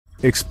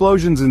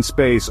Explosions in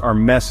space are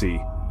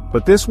messy,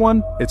 but this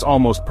one, it's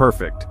almost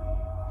perfect.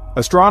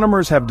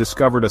 Astronomers have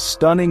discovered a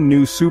stunning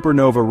new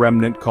supernova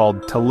remnant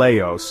called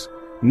Teleios,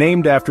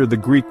 named after the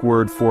Greek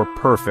word for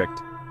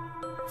perfect.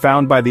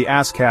 Found by the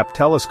ASKAP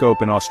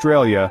telescope in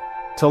Australia,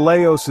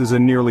 Teleios is a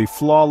nearly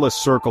flawless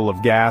circle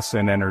of gas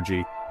and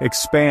energy,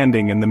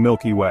 expanding in the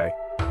Milky Way.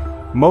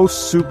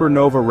 Most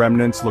supernova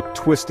remnants look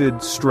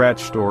twisted,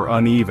 stretched, or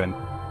uneven.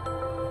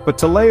 But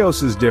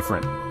Teleios is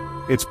different.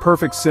 Its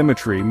perfect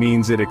symmetry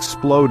means it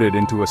exploded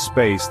into a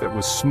space that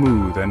was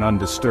smooth and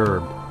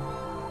undisturbed.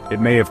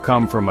 It may have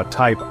come from a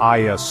type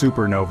Ia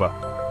supernova,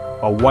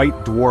 a white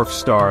dwarf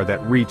star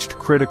that reached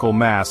critical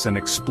mass and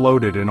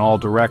exploded in all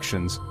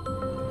directions.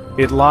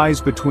 It lies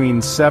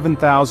between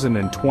 7,000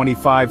 and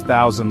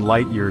 25,000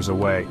 light-years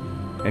away,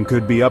 and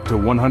could be up to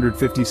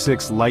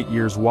 156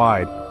 light-years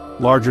wide,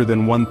 larger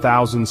than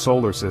 1,000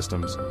 solar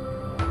systems.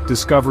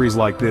 Discoveries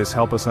like this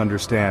help us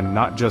understand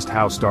not just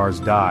how stars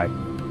die,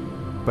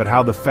 but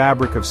how the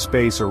fabric of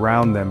space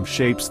around them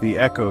shapes the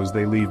echoes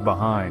they leave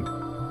behind.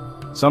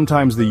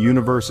 Sometimes the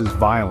universe is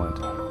violent.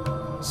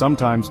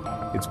 Sometimes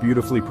it's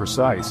beautifully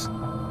precise.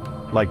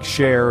 Like,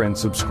 share and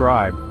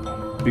subscribe,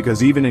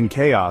 because even in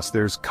chaos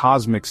there's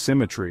cosmic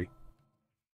symmetry.